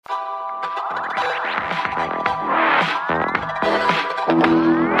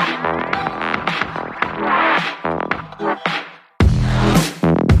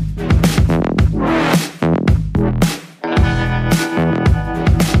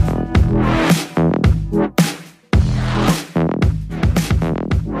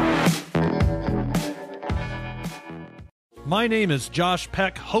My name is Josh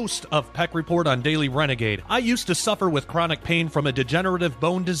Peck, host of Peck Report on Daily Renegade. I used to suffer with chronic pain from a degenerative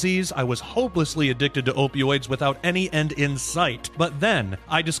bone disease. I was hopelessly addicted to opioids without any end in sight. But then,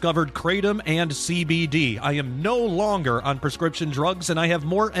 I discovered Kratom and CBD. I am no longer on prescription drugs, and I have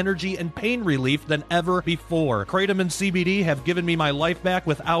more energy and pain relief than ever before. Kratom and CBD have given me my life back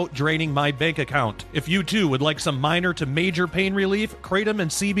without draining my bank account. If you too would like some minor to major pain relief, Kratom and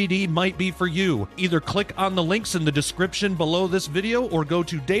CBD might be for you. Either click on the links in the description below this video or go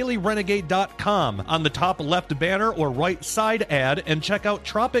to dailyrenegade.com on the top left banner or right side ad and check out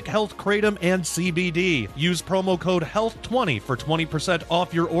Tropic Health Kratom and CBD. Use promo code HEALTH20 for 20%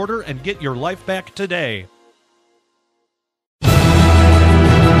 off your order and get your life back today.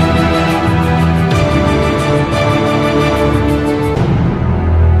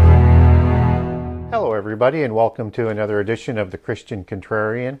 Hello everybody, and welcome to another edition of the Christian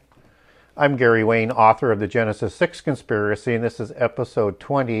Contrarian. I'm Gary Wayne, author of the Genesis 6 Conspiracy, and this is episode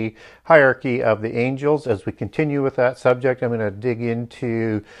 20, Hierarchy of the Angels. As we continue with that subject, I'm going to dig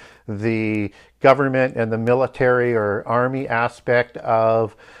into the government and the military or army aspect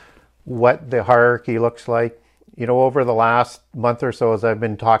of what the hierarchy looks like. You know, over the last month or so, as I've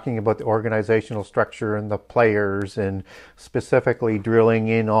been talking about the organizational structure and the players, and specifically drilling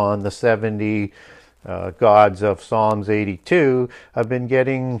in on the 70 gods of Psalms 82, I've been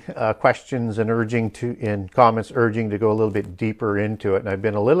getting questions and comments urging to go a little bit deeper into it. And I've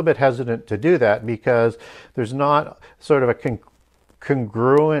been a little bit hesitant to do that because there's not sort of a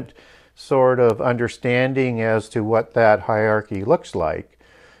congruent sort of understanding as to what that hierarchy looks like,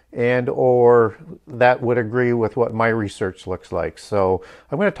 and or that would agree with what my research looks like. So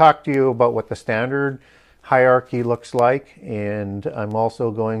I'm going to talk to you about what the standard hierarchy looks like, and I'm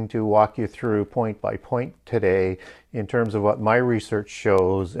also going to walk you through point by point today in terms of what my research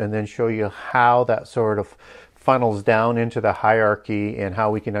shows, and then show you how that sort of funnels down into the hierarchy and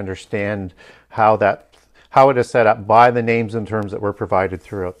how we can understand how it is set up by the names and terms that were provided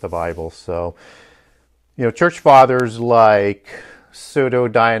throughout the Bible. So, you know, church fathers like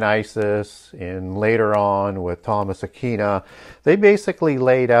Pseudo-Dionysius, and later on with Thomas Aquina, they basically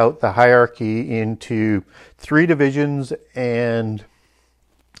laid out the hierarchy into 3 divisions and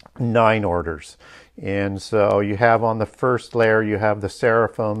 9 orders. And so you have on the first layer, you have the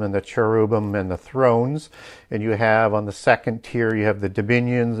seraphim and the cherubim and the thrones. And you have on the second tier, you have the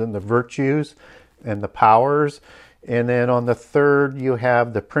dominions and the virtues and the powers. And then on the third, you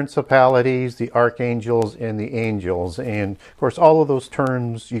have the principalities, the archangels, and the angels. And of course, all of those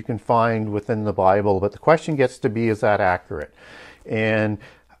terms you can find within the Bible. But the question gets to be, is that accurate? And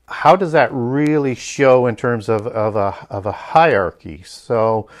how does that really show in terms of a hierarchy?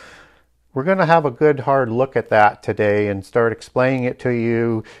 So we're going to have a good hard look at that today and start explaining it to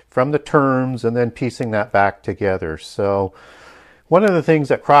you from the terms and then piecing that back together. So one of the things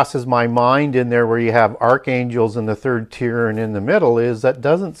that crosses my mind in there where you have archangels in the third tier and in the middle is that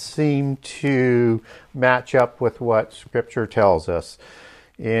doesn't seem to match up with what Scripture tells us.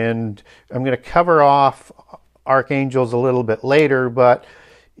 And I'm going to cover off archangels a little bit later, but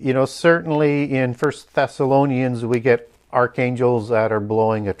you know, certainly in 1 Thessalonians we get archangels that are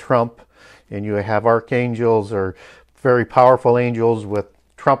blowing a trump, and you have archangels or very powerful angels with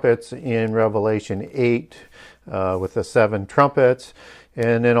trumpets in Revelation 8. With the 7 trumpets.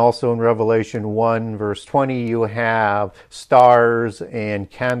 And then also in Revelation 1 verse 20, you have stars and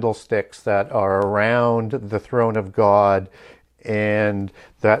candlesticks that are around the throne of God, and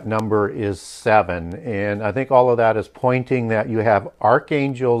that number is 7. And I think all of that is pointing that you have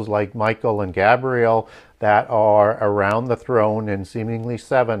archangels like Michael and Gabriel that are around the throne, and seemingly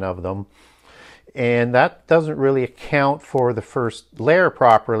 7 of them. And that doesn't really account for the first layer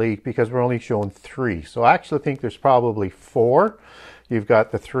properly because we're only showing 3. So I actually think there's probably 4. You've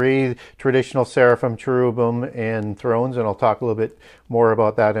got the 3 traditional seraphim, cherubim, and thrones, and I'll talk a little bit more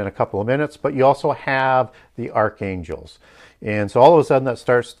about that in a couple of minutes. But you also have the archangels. And so all of a sudden that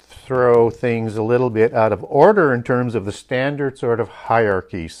starts to throw things a little bit out of order in terms of the standard sort of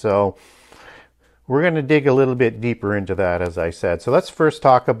hierarchy. So we're going to dig a little bit deeper into that, as I said. So let's first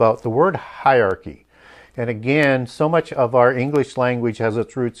talk about the word hierarchy. And again, so much of our English language has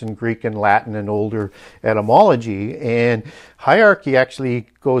its roots in Greek and Latin and older etymology. And hierarchy actually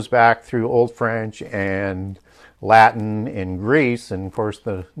goes back through Old French and Latin and Greece, and of course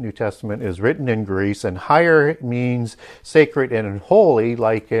the New Testament is written in Greece, and higher means sacred and holy,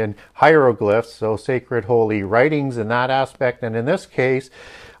 like in hieroglyphs, so sacred holy writings in that aspect. And in this case,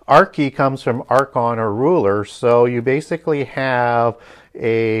 archy comes from archon or ruler, so you basically have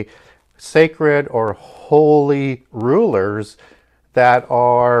a sacred or holy rulers that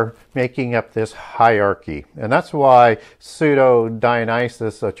are making up this hierarchy. And that's why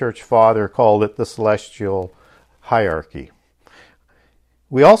Pseudo-Dionysius, a church father, called it the celestial hierarchy.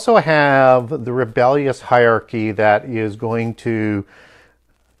 We also have the rebellious hierarchy that is going to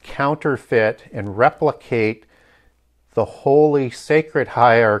counterfeit and replicate the holy sacred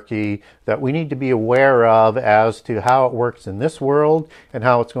hierarchy that we need to be aware of as to how it works in this world and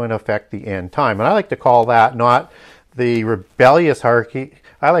how it's going to affect the end time. And I like to call that not the rebellious hierarchy,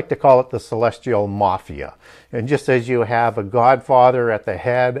 I like to call it the celestial mafia. And just as you have a godfather at the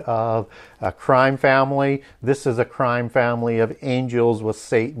head of a crime family, this is a crime family of angels with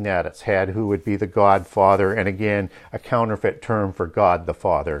Satan at its head, who would be the godfather, and again, a counterfeit term for God the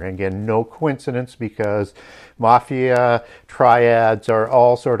Father. And again, no coincidence, because mafia triads are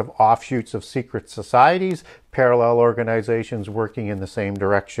all sort of offshoots of secret societies, parallel organizations working in the same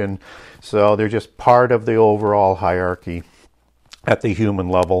direction. So they're just part of the overall hierarchy at the human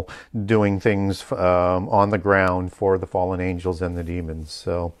level, doing things on the ground for the fallen angels and the demons.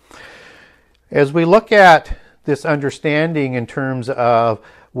 So as we look at this understanding in terms of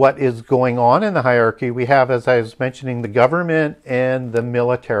what is going on in the hierarchy, we have, as I was mentioning, the government and the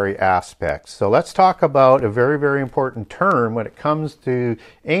military aspects. So let's talk about a very, very important term when it comes to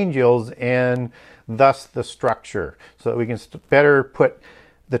angels, and thus the structure, so that we can better put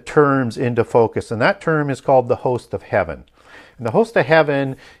the terms into focus. And that term is called the host of heaven. And the host of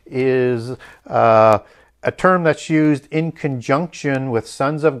heaven is a term that's used in conjunction with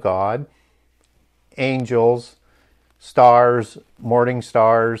sons of God, angels, stars, morning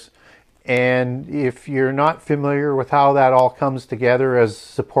stars. And if you're not familiar with how that all comes together as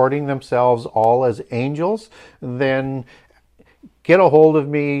supporting themselves all as angels, then get a hold of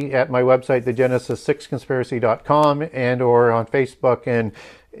me at my website, thegenesis6conspiracy.com, and or on Facebook, and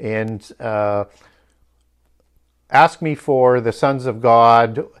ask me for the Sons of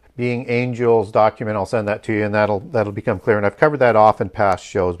God being angels document. I'll send that to you, and that'll become clear. And I've covered that off in past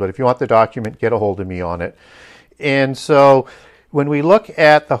shows, but if you want the document, get a hold of me on it. And so when we look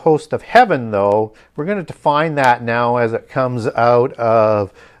at the host of heaven, though, we're going to define that now as it comes out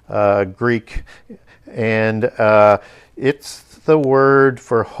of Greek. And it's the word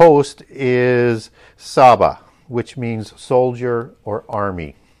for host is Saba, which means soldier or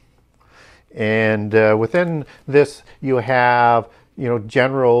army. And within this, you have,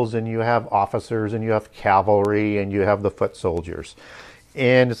 generals, and you have officers, and you have cavalry, and you have the foot soldiers.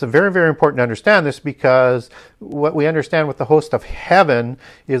 And it's very, very important to understand this, because what we understand with the host of heaven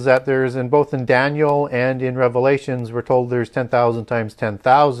is that there's, both in Daniel and in Revelations, we're told there's 10,000 times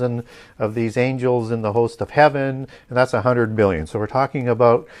 10,000 of these angels in the host of heaven, and that's 100 billion. So we're talking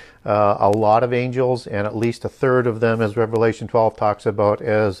about a lot of angels, and at least a third of them, as Revelation 12 talks about,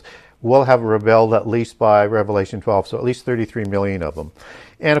 as will have rebelled at least by Revelation 12, so at least 33 million of them.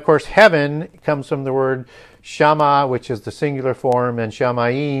 And of course, heaven comes from the word Shama, which is the singular form, and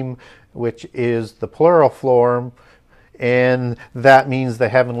Shamaim, which is the plural form, and that means the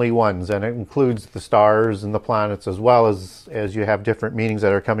heavenly ones, and it includes the stars and the planets, as well as you have different meanings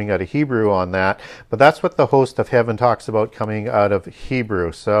that are coming out of Hebrew on that. But that's what the host of heaven talks about coming out of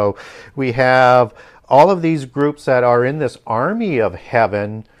Hebrew. So we have all of these groups that are in this army of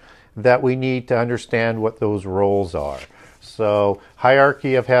heaven that we need to understand what those roles are. So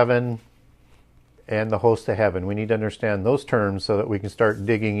hierarchy of heaven and the host of heaven, we need to understand those terms so that we can start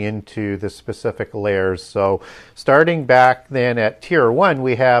digging into the specific layers. So starting back then at tier 1,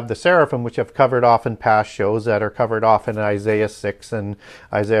 we have the seraphim, which I've covered off in past shows, that are covered off in Isaiah 6 and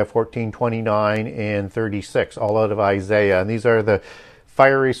Isaiah 14, 29 and 36, all out of Isaiah. And these are the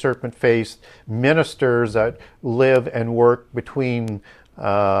fiery serpent-faced ministers that live and work between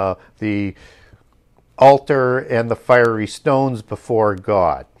the altar and the fiery stones before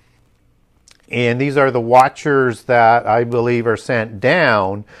God. And these are the watchers that I believe are sent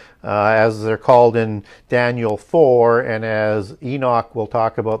down, as they're called in Daniel 4, and as Enoch will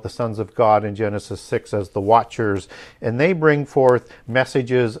talk about the sons of God in Genesis 6 as the watchers. And they bring forth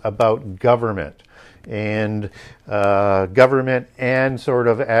messages about government. And government, and sort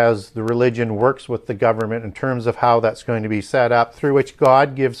of as the religion works with the government in terms of how that's going to be set up, through which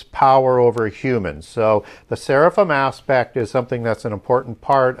God gives power over humans. So the seraphim aspect is something that's an important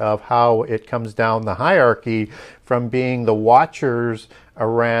part of how it comes down the hierarchy, from being the watchers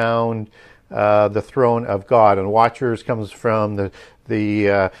around the throne of God. And watchers comes from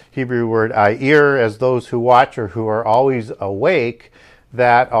the Hebrew word ayir, as those who watch or who are always awake,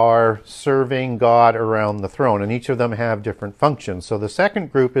 that are serving God around the throne. And each of them have different functions. So the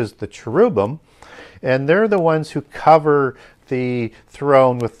second group is the cherubim, and they're the ones who cover the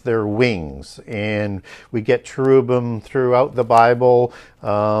throne with their wings. And we get cherubim throughout the Bible,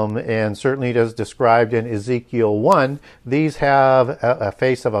 and certainly it is described in Ezekiel 1. These have a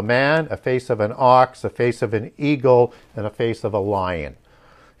face of a man, a face of an ox, a face of an eagle, and a face of a lion.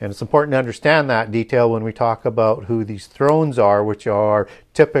 And it's important to understand that detail when we talk about who these thrones are, which are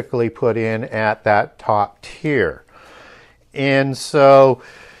typically put in at that top tier. And so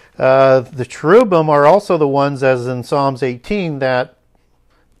the cherubim are also the ones, as in Psalms 18, that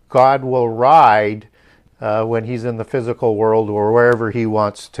God will ride when he's in the physical world or wherever he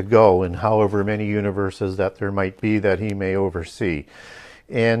wants to go, in however many universes that there might be that he may oversee.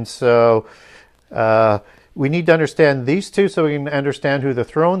 And so we need to understand these two so we can understand who the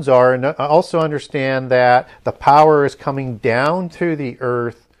thrones are, and also understand that the power is coming down to the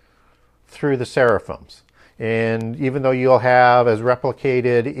earth through the seraphims. And even though you'll have, as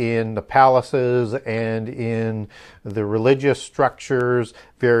replicated in the palaces and in the religious structures,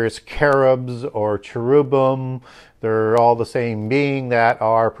 various cherubs or cherubim, they're all the same being that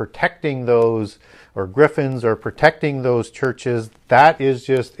are protecting those, or griffins are protecting those churches. That is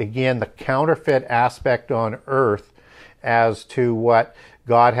just, again, the counterfeit aspect on earth as to what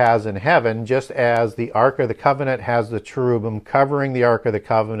God has in heaven, just as the Ark of the Covenant has the cherubim covering the Ark of the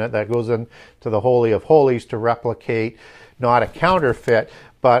Covenant that goes into the Holy of Holies to replicate not a counterfeit,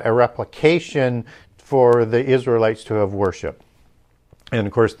 but a replication for the Israelites to have worshiped. And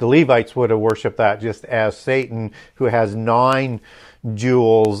of course, the Levites would have worshipped that, just as Satan, who has 9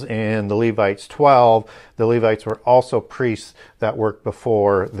 jewels and the Levites 12. The Levites were also priests that worked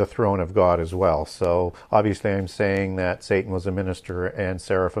before the throne of God as well. So obviously I'm saying that Satan was a minister and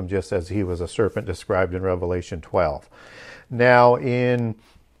seraphim, just as he was a serpent described in Revelation 12. Now in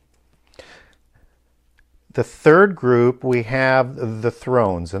the third group, we have the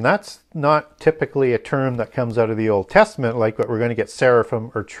thrones, and that's not typically a term that comes out of the Old Testament like what we're going to get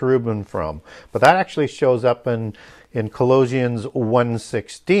seraphim or cherubim from, but that actually shows up in Colossians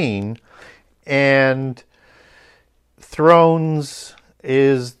 1:16, and thrones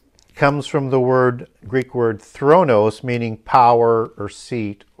comes from the Greek word thronos, meaning power or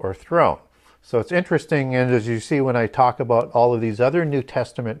seat or throne. So it's interesting, and as you see when I talk about all of these other New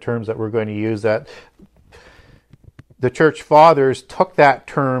Testament terms that we're going to use, that the church fathers took that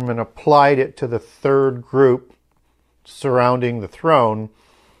term and applied it to the third group surrounding the throne,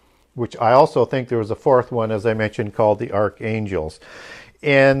 which I also think there was a fourth one, as I mentioned, called the archangels.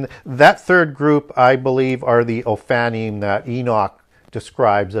 And that third group, I believe, are the Ophanim that Enoch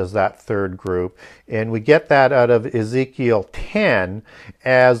describes as that third group. And we get that out of Ezekiel 10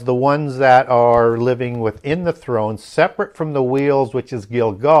 as the ones that are living within the throne, separate from the wheels, which is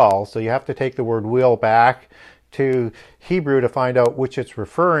Gilgal. So you have to take the word wheel back to Hebrew to find out which it's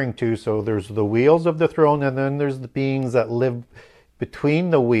referring to. So there's the wheels of the throne, and then there's the beings that live between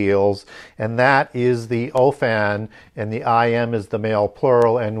the wheels, and that is the Ophan, and the I am is the male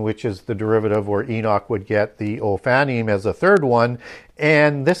plural, and which is the derivative where Enoch would get the Ophanim as a third one.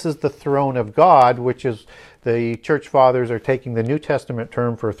 And this is the throne of God, which is the church fathers are taking the New Testament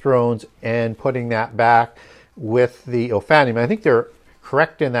term for thrones and putting that back with the Ophanim. I think they're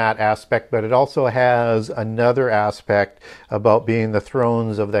correct in that aspect, but it also has another aspect about being the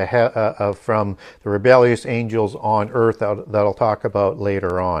thrones of from the rebellious angels on earth that I'll talk about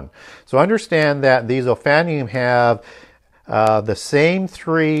later on. So understand that these Ophanim have the same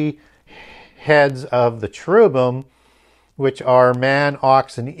 3 heads of the cherubim, which are man,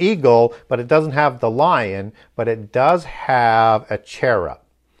 ox, and eagle, but it doesn't have the lion, but it does have a cherub.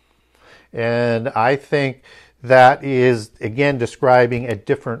 And I think that is, again, describing a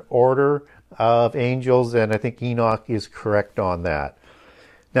different order of angels, and I think Enoch is correct on that.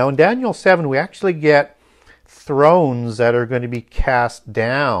 Now, in Daniel 7, we actually get thrones that are going to be cast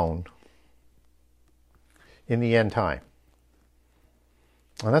down in the end time.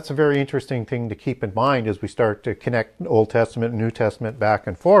 And that's a very interesting thing to keep in mind as we start to connect Old Testament and New Testament back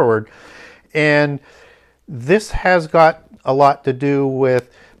and forward. And this has got a lot to do with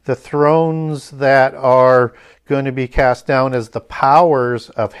the thrones that are going to be cast down as the powers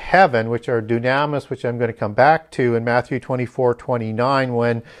of heaven, which are dunamis, which I'm going to come back to in Matthew 24:29,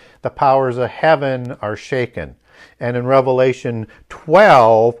 when the powers of heaven are shaken. And in Revelation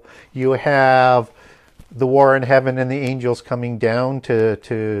 12, you have the war in heaven and the angels coming down to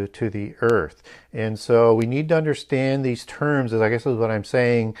the earth. And so we need to understand these terms, as I guess is what I'm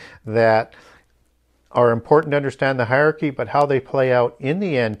saying, that are important to understand the hierarchy, but how they play out in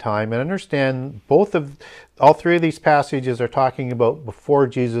the end time, and understand all three of these passages are talking about before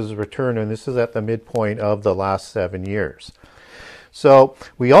Jesus' return, and this is at the midpoint of the last 7 years. So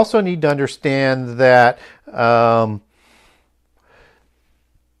we also need to understand that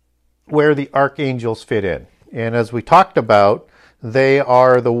where the archangels fit in. And as we talked about, they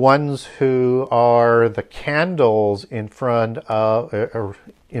are the ones who are the candles in front of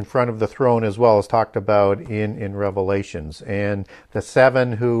the throne, as well as talked about in Revelations, and the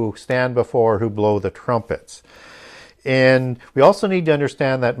 7 who stand before, who blow the trumpets. And we also need to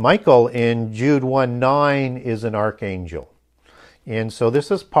understand that Michael in Jude 1:9 is an archangel. And so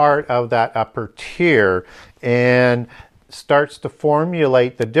this is part of that upper tier, and starts to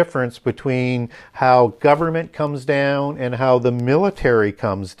formulate the difference between how government comes down and how the military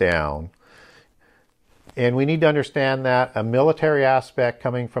comes down. And we need to understand that a military aspect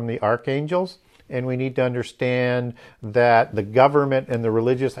coming from the archangels, and we need to understand that the government and the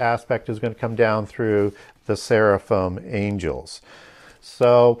religious aspect is going to come down through the seraphim angels.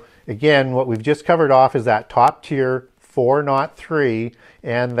 So again, what we've just covered off is that top tier, 4, not 3,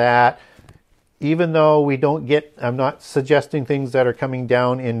 and that even though we don't get, I'm not suggesting things that are coming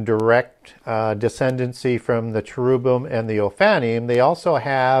down in direct descendancy from the cherubim and the Ophanim, they also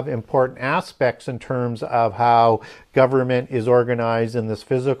have important aspects in terms of how government is organized in this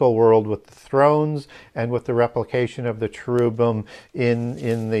physical world with the thrones and with the replication of the cherubim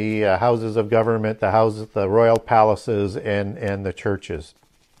in the houses of government, the royal palaces, and the churches.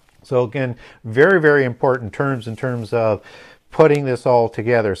 So again, very, very important terms in terms of putting this all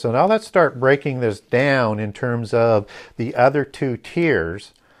together. So now let's start breaking this down in terms of the other 2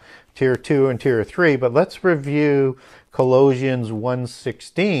 tiers, tier 2 and tier 3, but let's review Colossians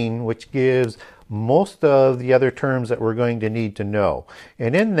 1:16, which gives most of the other terms that we're going to need to know.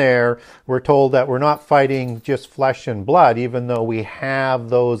 And in there, we're told that we're not fighting just flesh and blood, even though we have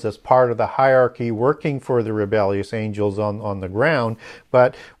those as part of the hierarchy working for the rebellious angels on the ground,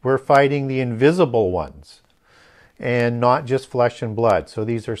 but we're fighting the invisible ones, and not just flesh and blood. So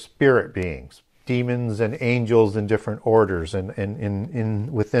these are spirit beings, demons and angels in different orders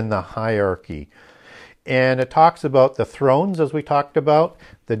and within the hierarchy. And it talks about the thrones, as we talked about,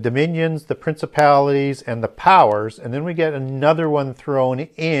 the dominions, the principalities, and the powers. And then we get another one thrown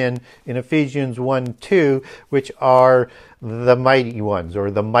in Ephesians 1:2, which are the mighty ones, or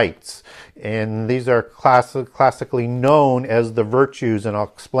the mights. And these are classically known as the virtues, and I'll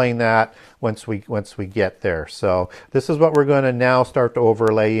explain that once we get there. So this is what we're going to now start to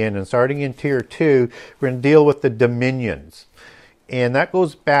overlay in. And starting in tier 2, we're going to deal with the dominions. And that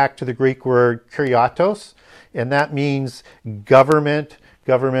goes back to the Greek word kuriatos, and that means government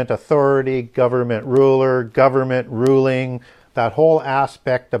authority, government ruler, government ruling, that whole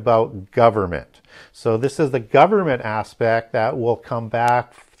aspect about government. So this is the government aspect that will come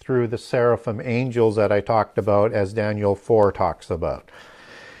back through the seraphim angels that I talked about, as Daniel 4 talks about.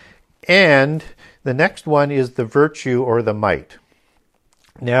 And the next one is the virtue or the might.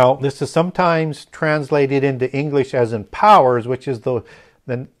 Now, this is sometimes translated into English as in powers, which is the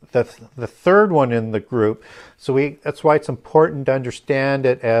third one in the group. So that's why it's important to understand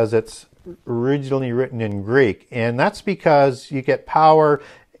it as it's originally written in Greek. And that's because you get power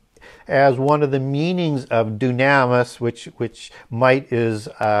as one of the meanings of dunamis, which might is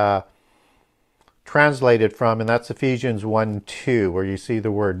translated from, and that's Ephesians 1:2, where you see the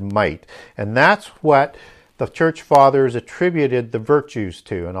word might. And that's what the church fathers attributed the virtues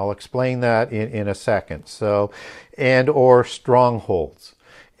to, and I'll explain that in a second. So, or strongholds.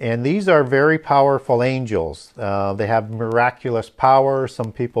 And these are very powerful angels. They have miraculous power.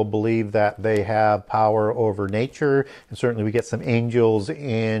 Some people believe that they have power over nature, and certainly we get some angels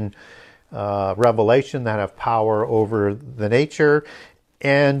in Revelation that have power over the nature.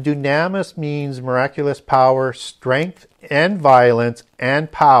 And dunamis means miraculous power, strength and violence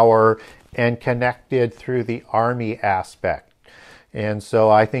and power, and connected through the army aspect. And so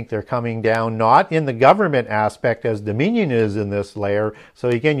I think they're coming down not in the government aspect as dominion is in this layer. So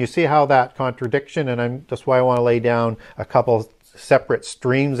again, you see how that contradiction, and that's why I want to lay down a couple separate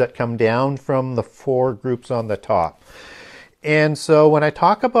streams that come down from the 4 groups on the top. And so when I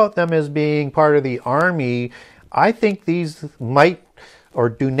talk about them as being part of the army, I think these might, or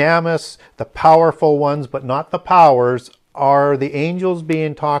dunamis, the powerful ones, but not the powers, are the angels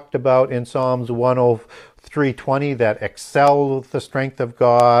being talked about in Psalms 103:20 that excel with the strength of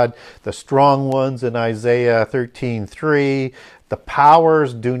God, the strong ones in Isaiah 13:3, the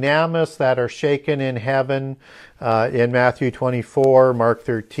powers, dunamis, that are shaken in heaven in Matthew 24, Mark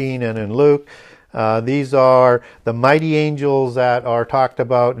 13, and in Luke. These are the mighty angels that are talked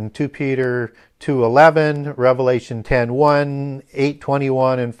about in 2 Peter 2:11, Revelation 10:1,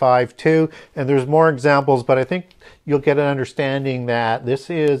 8:21, and 5:2. And there's more examples, but I think you'll get an understanding that this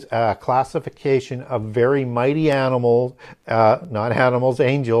is a classification of very mighty animals, not animals,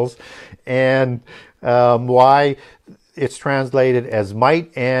 angels, and why it's translated as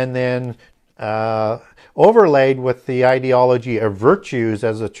might, and then overlaid with the ideology of virtues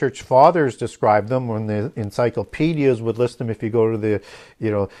as the church fathers describe them, when the encyclopedias would list them. If you go to the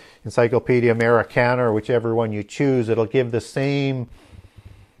Encyclopedia Americana or whichever one you choose, it'll give the same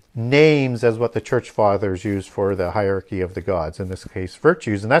names as what the church fathers use for the hierarchy of the gods, in this case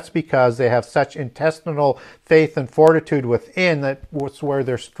virtues. And that's because they have such intestinal faith and fortitude within, that's where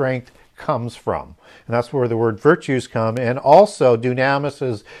their strength comes from. And that's where the word virtues come. And also dunamis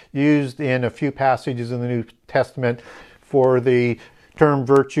is used in a few passages in the New Testament for the term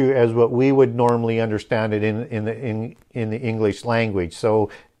virtue as what we would normally understand it in the English language. So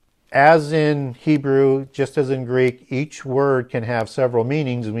as in Hebrew, just as in Greek, each word can have several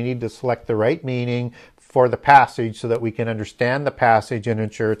meanings, and we need to select the right meaning for the passage so that we can understand the passage and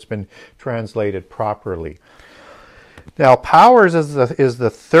ensure it's been translated properly. Now, powers is the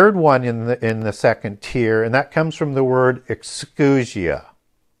third one in the second tier, and that comes from the word exousia.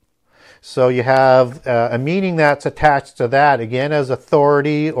 So you have a meaning that's attached to that, again, as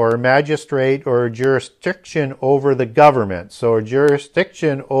authority or a magistrate or a jurisdiction over the government. So a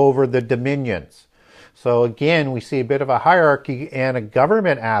jurisdiction over the dominions. So again, we see a bit of a hierarchy and a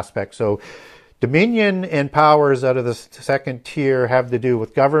government aspect. So dominion and powers out of the second tier have to do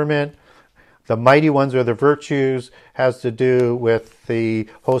with government. The mighty ones, or the virtues, has to do with the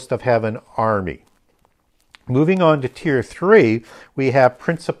host of heaven army. Moving on to tier 3, we have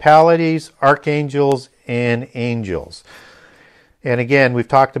principalities, archangels, and angels. And again, we've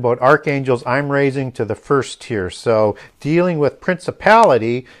talked about archangels. I'm raising to the first tier. So dealing with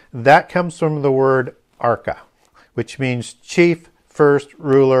principality, that comes from the word archa, which means chief, first,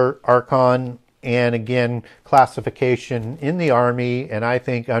 ruler, archon, and again, classification in the army, and I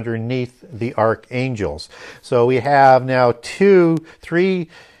think underneath the archangels. So we have now 3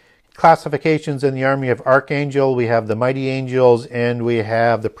 classifications in the army of archangel. We have the mighty angels, and we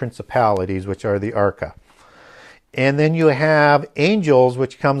have the principalities, which are the archa. And then you have angels,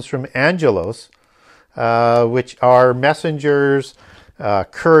 which comes from angelos, which are messengers,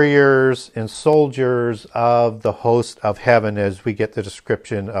 couriers, and soldiers of the host of heaven, as we get the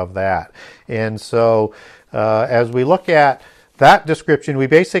description of that. And so as we look at that description, we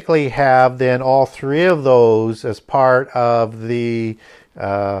basically have then all 3 of those as part of the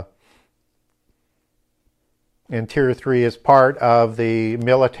in tier 3 as part of the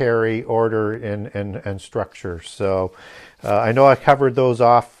military order and structure. So I know I covered those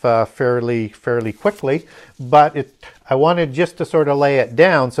off fairly quickly, but I wanted just to sort of lay it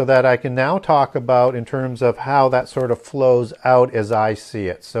down so that I can now talk about in terms of how that sort of flows out as I see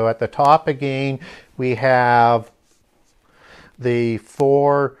it. So at the top again, we have the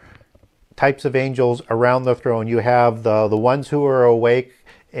 4 types of angels around the throne. You have the ones who are awake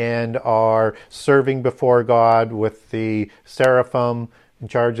and are serving before God with the seraphim in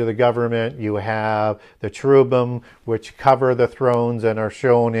charge of the government. You have the cherubim, which cover the thrones and are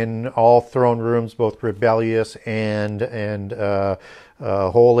shown in all throne rooms, both rebellious and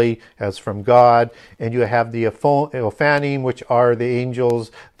holy, as from God. And you have the Ophanim, which are the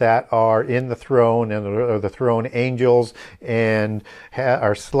angels that are in the throne and are the throne angels, and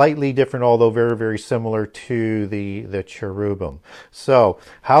are slightly different, although very, very similar to the cherubim. So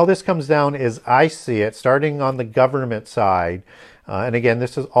how this comes down is I see it, starting on the government side. And again,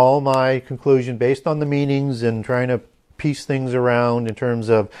 this is all my conclusion based on the meanings and trying to piece things around in terms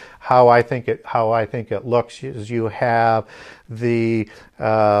of how I think it looks. Is you have the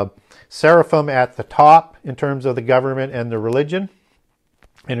seraphim at the top in terms of the government and the religion,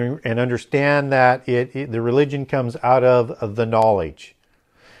 and understand that the religion comes out of the knowledge.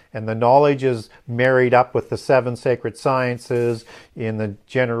 And the knowledge is married up with the 7 sacred sciences in the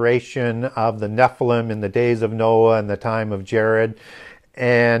generation of the Nephilim, in the days of Noah and the time of Jared.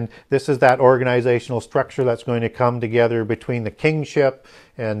 And this is that organizational structure that's going to come together between the kingship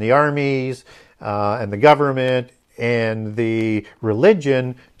and the armies and the government and the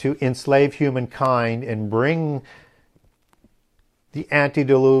religion to enslave humankind and bring the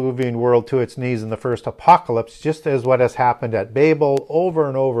antediluvian world to its knees in the first apocalypse, just as what has happened at Babel over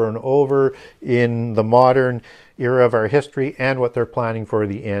and over and over in the modern era of our history, and what they're planning for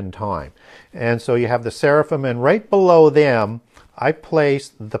the end time. And so you have the seraphim, and right below them, I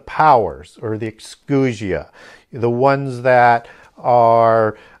place the powers, or the exousia, the ones that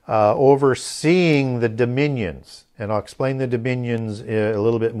are overseeing the dominions. And I'll explain the dominions a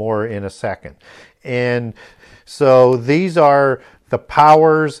little bit more in a second. And so these are the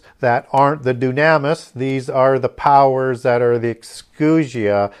powers that aren't the dunamis. These are the powers that are the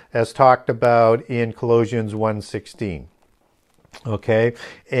exousia, as talked about in Colossians 1:16. Okay,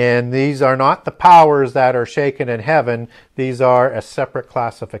 and these are not the powers that are shaken in heaven. These are a separate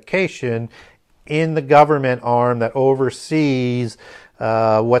classification in the government arm that oversees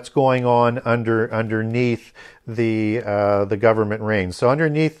what's going on underneath the government reign. So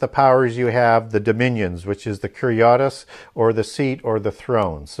underneath the powers you have the dominions, which is the kuriatos, or the seat, or the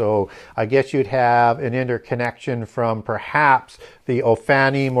throne. So I guess you'd have an interconnection from perhaps the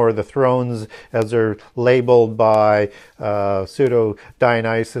Ophanim, or the thrones as they're labeled by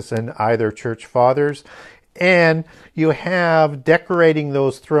Pseudo-Dionysius and either church fathers. And you have decorating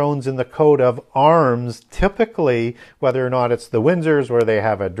those thrones in the coat of arms, typically, whether or not it's the Windsors where they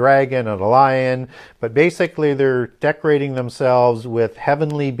have a dragon and a lion, but basically they're decorating themselves with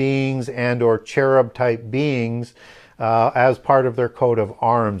heavenly beings and or cherub type beings as part of their coat of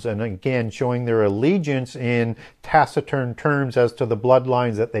arms. And again, showing their allegiance in taciturn terms as to the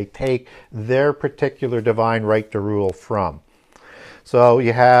bloodlines that they take their particular divine right to rule from. So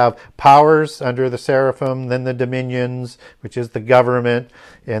you have powers under the seraphim, then the dominions, which is the government,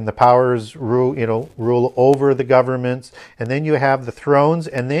 and the powers rule over the governments, and then you have the thrones,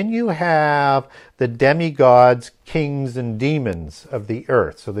 and then you have the demigods, kings, and demons of the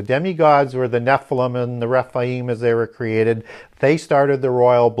earth. So the demigods were the Nephilim and the Rephaim as they were created. They started the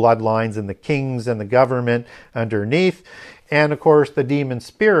royal bloodlines, and the kings and the government underneath. And of course the demon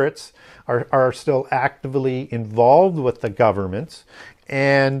spirits are still actively involved with the governments.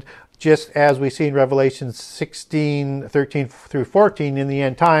 And just as we see in Revelation 16, 13 through 14, in the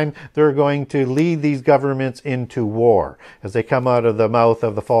end time, they're going to lead these governments into war as they come out of the mouth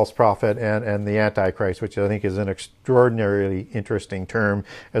of the false prophet and the Antichrist, which I think is an extraordinarily interesting term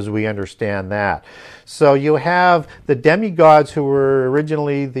as we understand that. So you have the demigods, who were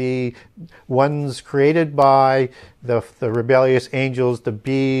originally the ones created by the rebellious angels to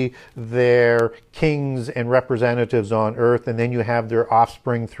be their kings and representatives on earth, and then you have their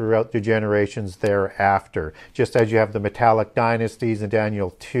offspring throughout the generations thereafter, just as you have the metallic dynasties in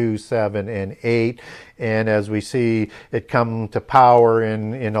Daniel 2, 7, and 8, and as we see it come to power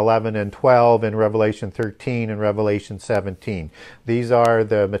in 11 and 12, in Revelation 13 and Revelation 17. These are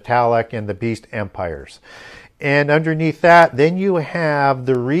the metallic and the beast empires. And underneath that, then you have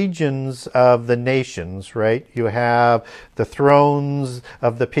the regions of the nations, right? You have the thrones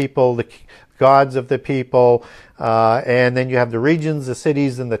of the people, the gods of the people, and then you have the regions, the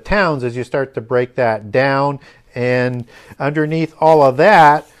cities, and the towns as you start to break that down. And underneath all of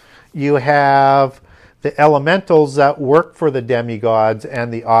that, you have the elementals that work for the demigods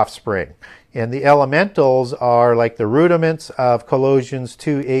and the offspring. And the elementals are like the rudiments of Colossians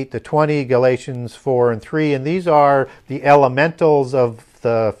 2, 8 to 20, Galatians 4 and 3. And these are the elementals of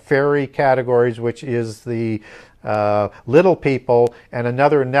the fairy categories, which is the little people and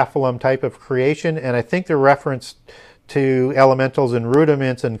another Nephilim type of creation. And I think the reference to elementals and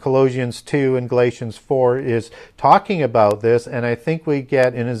rudiments in Colossians 2 and Galatians 4 is talking about this. And I think we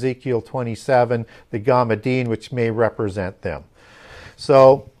get in Ezekiel 27 the Gamadin, which may represent them.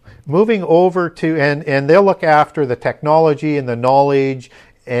 So moving over to, and they'll look after the technology and the knowledge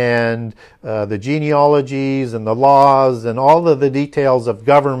and the genealogies and the laws and all of the details of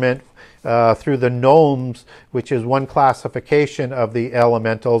government through the gnomes, which is one classification of the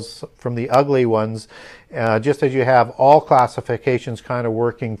elementals from the ugly ones, just as you have all classifications kind of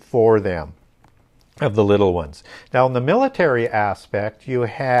working for them of the little ones. Now in the military aspect, you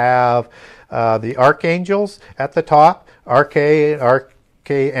have the archangels at the top.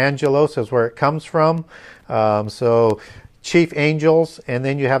 Angelos is where it comes from. So chief angels, and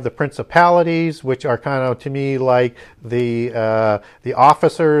then you have the principalities, which are kind of, to me, like the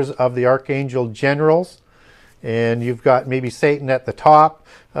officers of the archangel generals. And you've got maybe Satan at the top,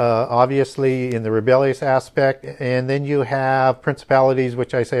 obviously in the rebellious aspect. And then you have principalities,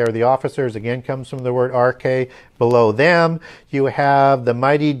 which I say are the officers, again comes from the word arche. Below them, you have the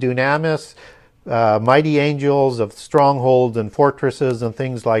mighty dunamis, mighty angels of strongholds and fortresses and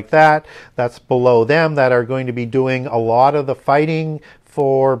things like that. That's below them, that are going to be doing a lot of the fighting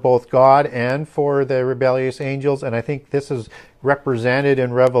for both God and for the rebellious angels. And I think this is represented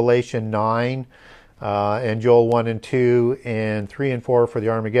in Revelation 9 and Joel 1 and 2 and 3 and 4 for the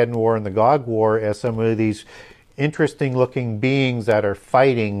Armageddon War and the Gog War as some of these interesting looking beings that are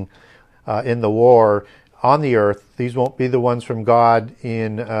fighting in the war on the earth. These won't be the ones from God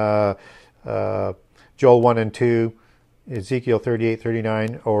in Joel 1 and 2, Ezekiel 38,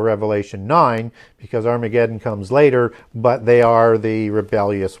 39, or Revelation 9, because Armageddon comes later, but they are the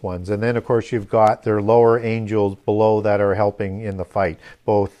rebellious ones. And then, of course, you've got their lower angels below that are helping in the fight,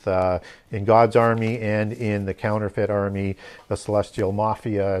 both in God's army and in the counterfeit army, the celestial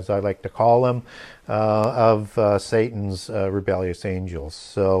mafia, as I like to call them, of Satan's rebellious angels.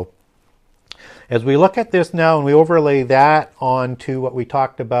 So as we look at this now and we overlay that onto what we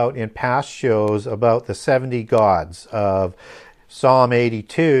talked about in past shows about the 70 gods of Psalm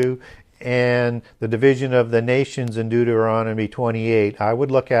 82 and the division of the nations in Deuteronomy 28, I would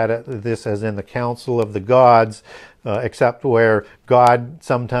look at this as in the council of the gods, except where God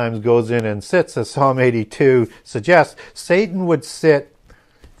sometimes goes in and sits, as Psalm 82 suggests. Satan would sit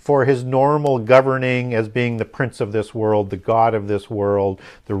for his normal governing as being the prince of this world, the god of this world,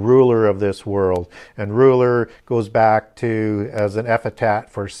 the ruler of this world. And ruler goes back to as an epithet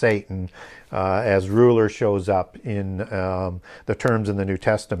for Satan, as ruler shows up in the terms in the New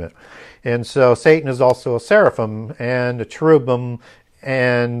Testament. And so Satan is also a seraphim and a cherubim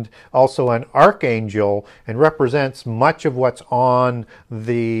and also an archangel, and represents much of what's on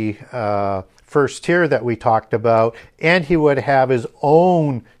the first tier that we talked about, and he would have his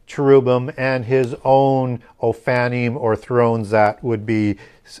own cherubim and his own ophanim or thrones that would be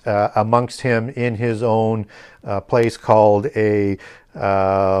amongst him in his own place called a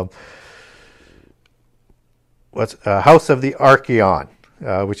house of the Archeon,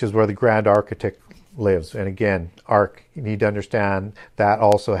 which is where the grand architect lives. And again, ark, you need to understand that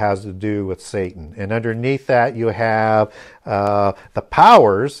also has to do with Satan. And underneath that you have the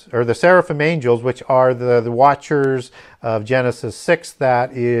powers, or the seraphim angels, which are the watchers of Genesis 6,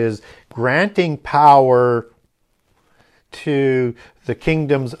 that is granting power to the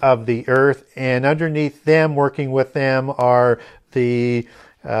kingdoms of the earth. And underneath them, working with them, are the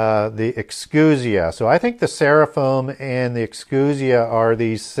exousia. So I think the seraphim and the exousia are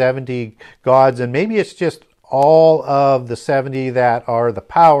these 70 gods, and maybe it's just all of the 70 that are the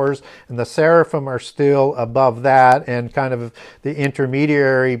powers, and the seraphim are still above that and kind of the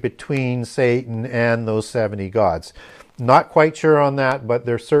intermediary between Satan and those 70 gods. Not quite sure on that, but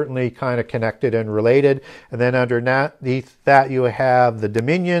they're certainly kind of connected and related. And then underneath that you have the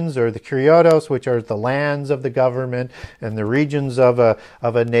dominions, or the kuriotos, which are the lands of the government and the regions of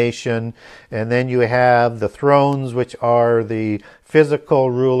a nation. And then you have the thrones, which are the physical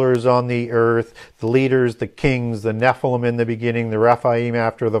rulers on the earth, the leaders, the kings, the Nephilim in the beginning, the Rephaim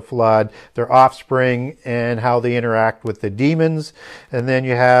after the flood, their offspring, and how they interact with the demons. And then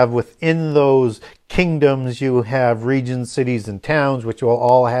you have within those kingdoms, you have regions, cities, and towns, which will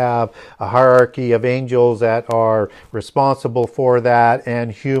all have a hierarchy of angels that are responsible for that,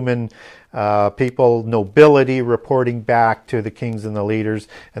 and human people, nobility, reporting back to the kings and the leaders.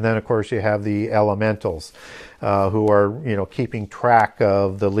 And then, of course, you have the elementals, who are, keeping track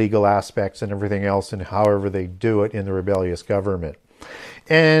of the legal aspects and everything else, and however they do it in the rebellious government.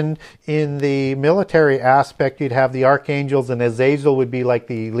 And in the military aspect, you'd have the archangels, and Azazel would be like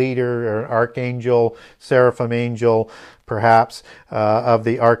the leader, or archangel, seraphim angel, perhaps, of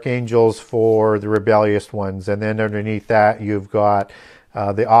the archangels for the rebellious ones. And then underneath that, you've got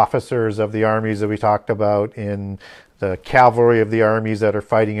the officers of the armies that we talked about in the cavalry of the armies that are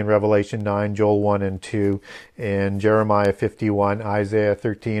fighting in Revelation 9, Joel 1 and 2, and Jeremiah 51, Isaiah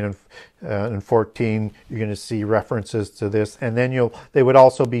 13 and 14. You're going to see references to this. And then they would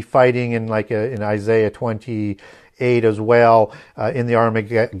also be fighting in in Isaiah 28 as well, in the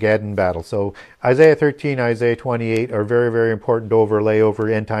Armageddon battle. So Isaiah 13, Isaiah 28 are very, very important to overlay over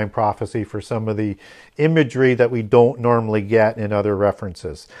end time prophecy for some of the imagery that we don't normally get in other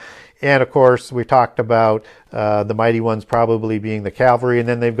references. And of course, we talked about the mighty ones probably being the cavalry, and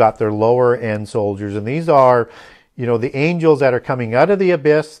then they've got their lower end soldiers. And these are, the angels that are coming out of the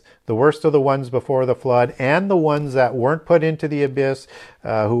abyss, the worst of the ones before the flood, and the ones that weren't put into the abyss,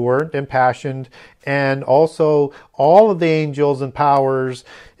 who weren't impassioned, and also all of the angels and powers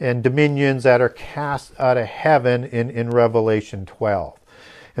and dominions that are cast out of heaven in Revelation 12.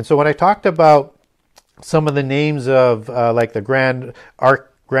 And so when I talked about some of the names of like the Grand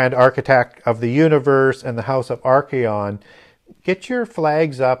Architect of the Universe and the House of Archeon, get your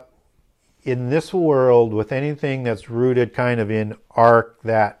flags up in this world with anything that's rooted kind of in arc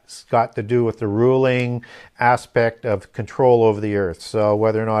that's got to do with the ruling aspect of control over the earth. So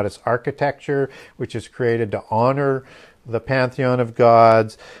whether or not it's architecture, which is created to honor the pantheon of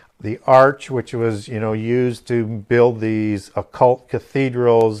gods, the arch, which was, used to build these occult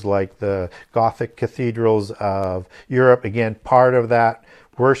cathedrals like the Gothic cathedrals of Europe. Again, part of that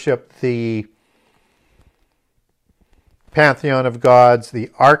worship the pantheon of gods, the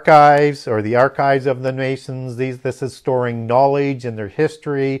archives or the archives of the nations. This is storing knowledge and their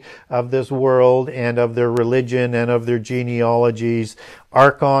history of this world and of their religion and of their genealogies.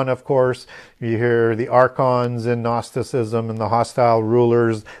 Archon, of course, you hear the archons in Gnosticism and the hostile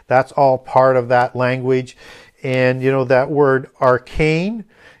rulers. That's all part of that language. And, that word arcane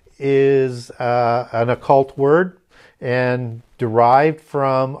is an occult word and derived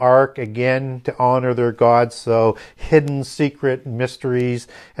from ark, again, to honor their gods. So hidden, secret mysteries.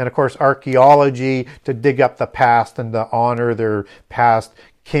 And, of course, archaeology, to dig up the past and to honor their past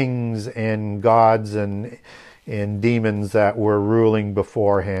kings and gods and demons that were ruling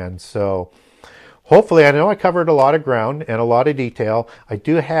beforehand. So hopefully, I know I covered a lot of ground and a lot of detail. I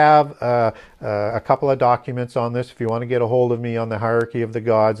do have a couple of documents on this. If you want to get a hold of me on the hierarchy of the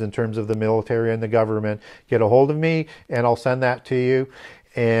gods in terms of the military and the government, get a hold of me and I'll send that to you.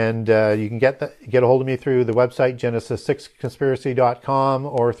 And you can get a hold of me through the website genesis6conspiracy.com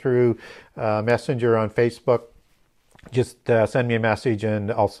or through Messenger on Facebook. Just send me a message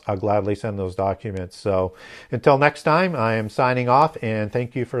and I'll gladly send those documents. So until next time, I am signing off and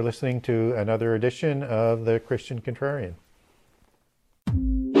thank you for listening to another edition of the Christian Contrarian.